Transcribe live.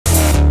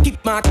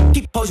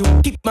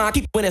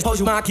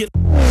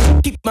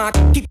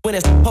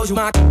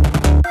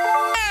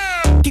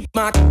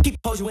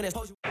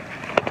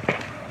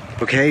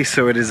Okay,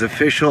 so it is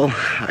official.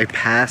 I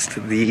passed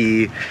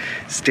the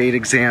state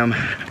exam.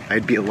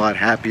 I'd be a lot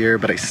happier,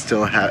 but I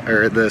still have,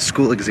 or the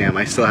school exam,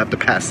 I still have to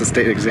pass the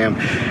state exam.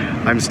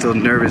 I'm still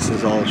nervous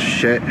as all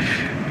shit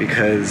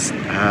because,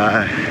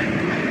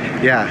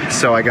 yeah,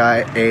 so I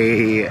got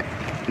a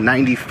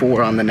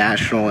 94 on the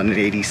national and an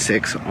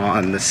 86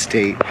 on the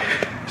state.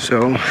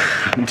 So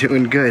I'm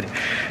doing good.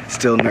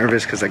 Still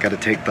nervous because I got to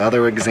take the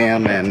other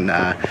exam and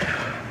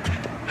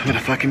I'm gonna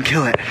fucking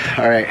kill it.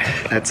 All right,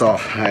 that's all.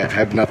 I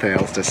have nothing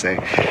else to say.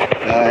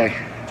 Bye.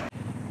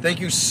 Thank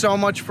you so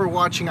much for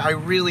watching. I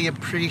really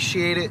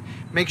appreciate it.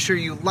 Make sure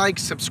you like,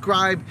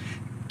 subscribe,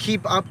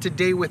 keep up to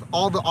date with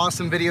all the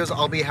awesome videos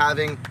I'll be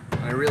having.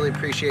 I really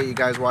appreciate you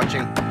guys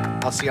watching.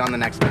 I'll see you on the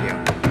next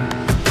video.